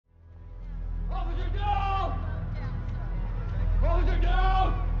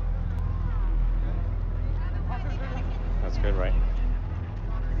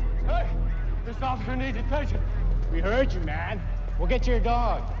This officer needs attention. We heard you, man. We'll get your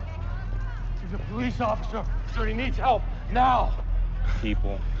dog. He's a police officer, so he needs help now.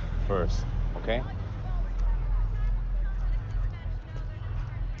 People first, okay?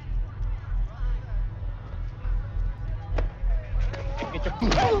 Get your...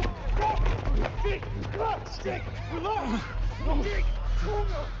 Stick! Relax!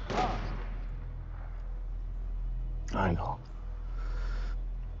 I know.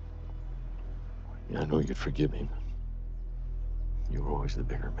 Yeah, I know you'd forgive me. You were always the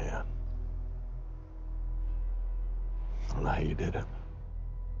bigger man. I don't know how you did it.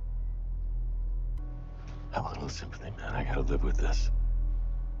 Have a little sympathy, man. I gotta live with this.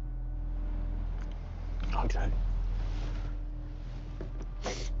 Okay.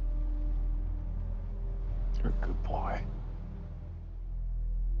 You're a good boy.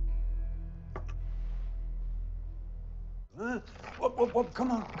 Huh? What,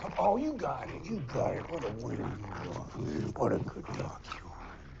 come on. Oh, you got it. You got it. What a winner you are. What a good dog you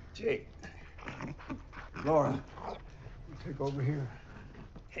are. Jake. Laura, you take over here.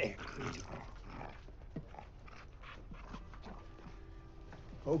 Hey, good dog.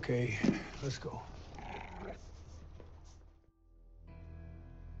 Okay, let's go.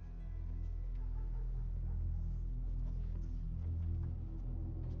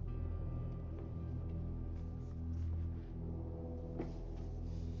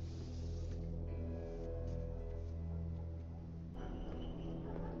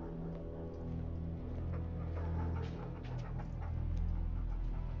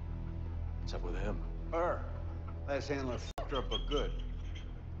 What's up with him? Her. Last handler f***ed her up a good.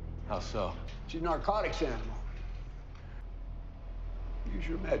 How so? She's a narcotics animal. Use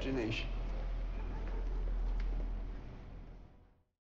your imagination.